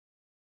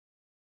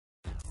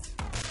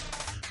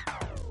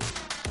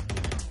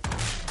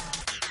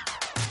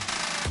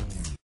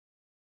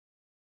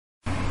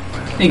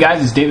Hey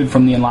guys, it's David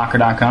from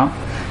theunlocker.com.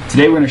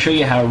 Today we're going to show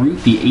you how to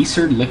root the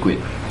Acer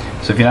Liquid.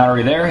 So if you're not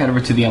already there, head over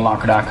to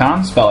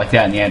theunlocker.com, spell like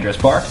that in the address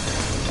bar,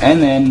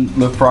 and then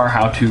look for our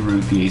how to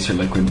root the Acer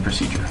Liquid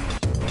procedure.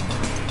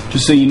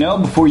 Just so you know,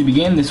 before you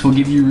begin, this will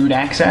give you root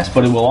access,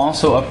 but it will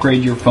also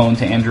upgrade your phone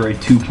to Android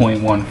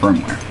 2.1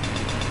 firmware.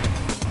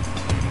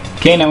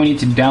 Okay, now we need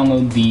to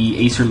download the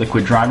Acer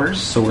Liquid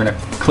drivers, so we're going to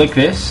click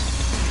this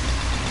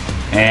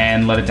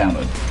and let it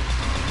download.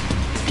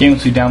 Okay,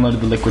 once we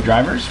downloaded the Liquid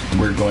drivers,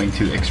 we're going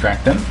to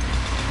extract them.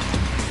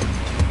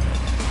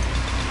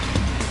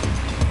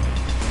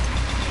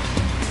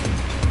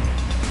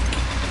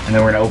 And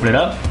then we're going to open it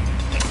up.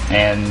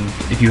 And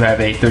if you have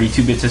a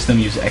 32-bit system,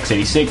 use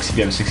x86. If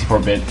you have a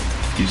 64-bit,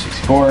 use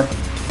 64. We're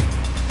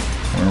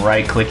going to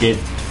right-click it.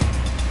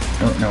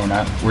 Oh, no, we're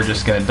not. We're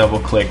just going to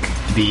double-click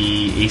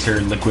the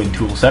Acer Liquid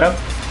tool setup.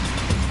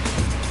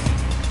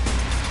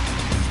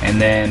 And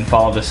then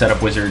follow the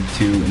setup wizard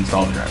to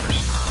install the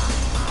drivers.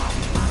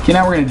 Okay,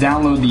 now we're going to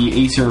download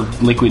the Acer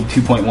Liquid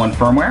 2.1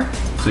 firmware.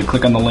 So you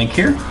click on the link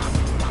here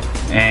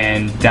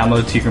and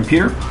download it to your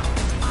computer.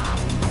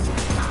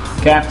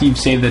 Okay, after you've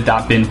saved the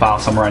 .bin file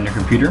somewhere on your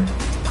computer,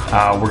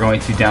 we're going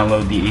to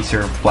download the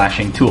Acer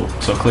flashing tool.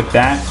 So click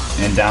that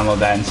and download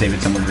that and save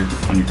it somewhere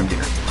on your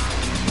computer.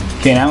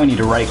 Okay, now we need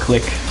to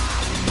right-click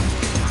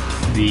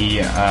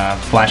the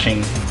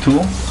flashing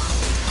tool.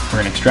 We're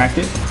going to extract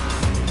it.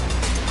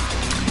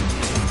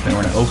 Then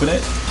we're going to open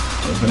it.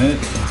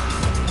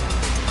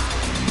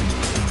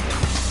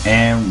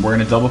 And we're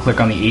going to double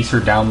click on the Acer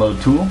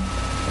download tool.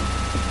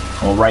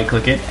 We'll right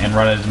click it and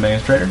run it as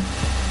administrator.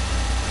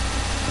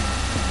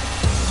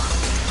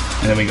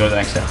 And then we go to the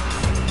next step.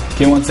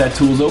 Okay, once that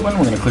tool is open,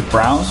 we're going to click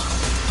browse.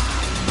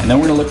 And then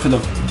we're going to look for the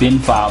bin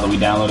file that we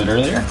downloaded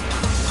earlier.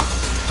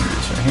 Here it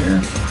is right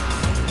here.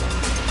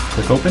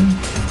 Click open.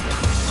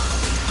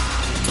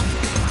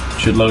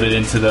 Should load it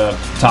into the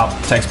top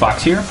text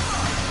box here.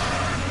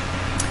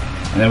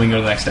 And then we can go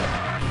to the next step.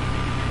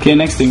 Okay,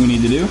 next thing we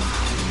need to do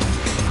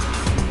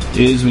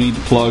is we need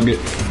to plug the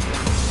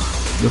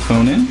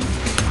phone in.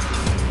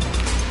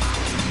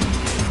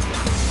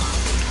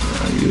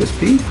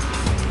 USB.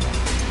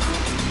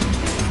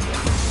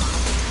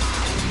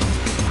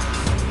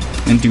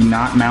 And do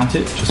not mount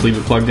it, just leave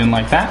it plugged in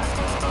like that.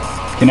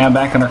 Okay, now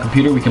back on our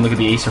computer we can look at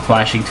the Acer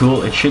flashing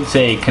tool. It should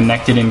say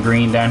connected in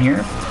green down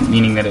here,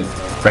 meaning that it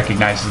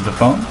recognizes the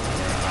phone.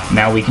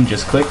 Now we can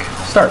just click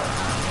start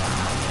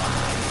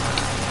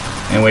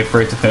and wait for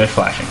it to finish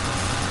flashing.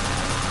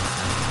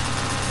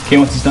 Okay,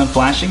 once it's done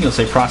flashing, you'll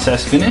say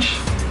process finish.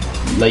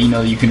 Let you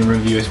know that you can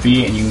remove the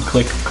USB, and you can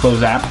click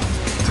close app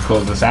to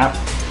close this app,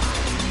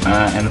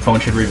 and the phone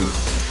should reboot.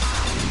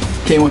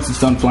 Okay, once it's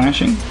done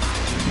flashing,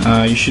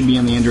 you should be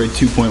on the Android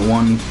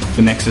 2.1,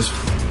 the Nexus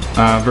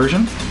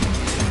version,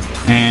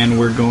 and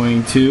we're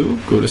going to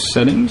go to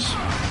settings,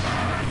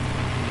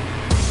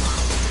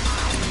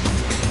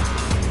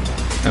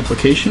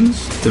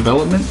 applications,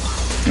 development,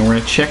 and we're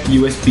going to check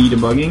USB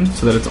debugging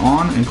so that it's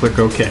on and click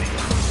OK.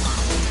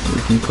 We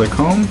can click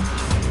home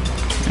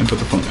and put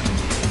the phone down.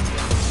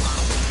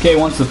 Okay,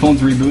 once the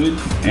phone's rebooted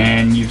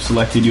and you've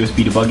selected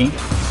USB debugging,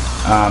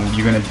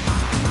 you're going to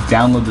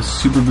download the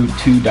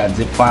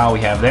superboot2.zip file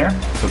we have there.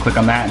 So click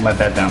on that and let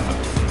that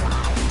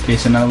download. Okay,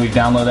 so now that we've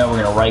downloaded that,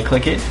 we're going to right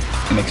click it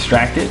and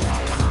extract it.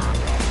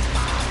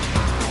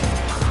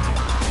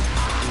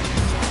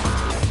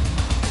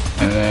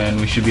 And then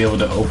we should be able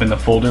to open the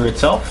folder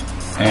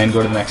itself and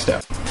go to the next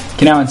step.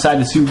 Okay, now inside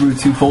the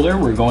superboot2 folder,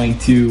 we're going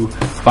to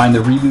find the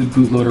reboot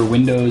bootloader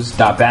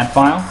windows.bat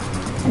file.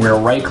 We're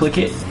going to right click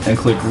it and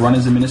click run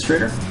as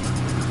administrator.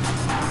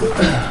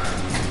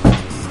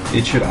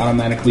 It should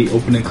automatically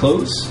open and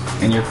close,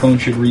 and your phone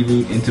should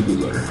reboot into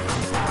bootloader.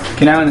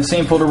 Okay, now in the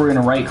same folder, we're going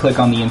to right click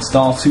on the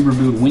install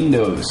superboot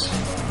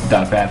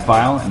windows.bat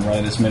file and run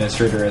it as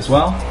administrator as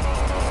well,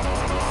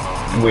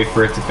 and wait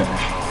for it to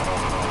finish.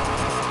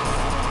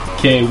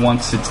 Okay,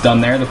 once it's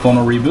done there, the phone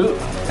will reboot,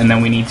 and then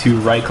we need to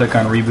right click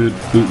on reboot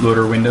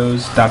bootloader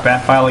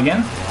windows.bat file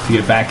again to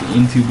get it back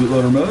into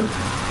bootloader mode.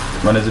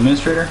 Run as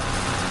administrator.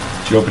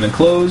 It should open and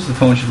close. The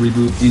phone should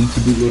reboot into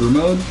bootloader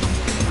mode.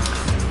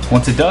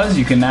 Once it does,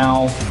 you can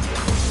now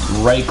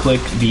right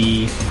click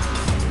the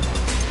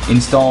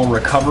install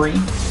recovery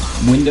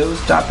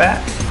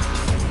windows.bat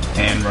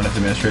and run as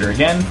administrator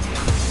again.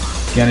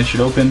 Again, it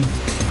should open,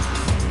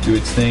 do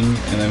its thing,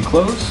 and then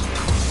close,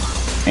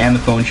 and the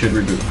phone should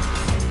reboot.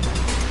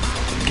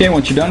 Okay,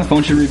 once you're done, the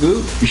phone should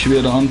reboot. You should be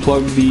able to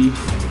unplug the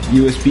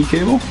USB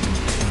cable.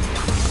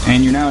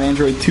 And you're now at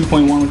Android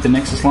 2.1 with the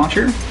Nexus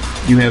launcher.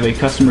 You have a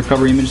custom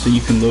recovery image so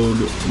you can load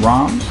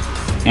ROMs,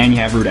 and you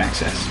have root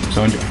access.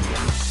 So enjoy.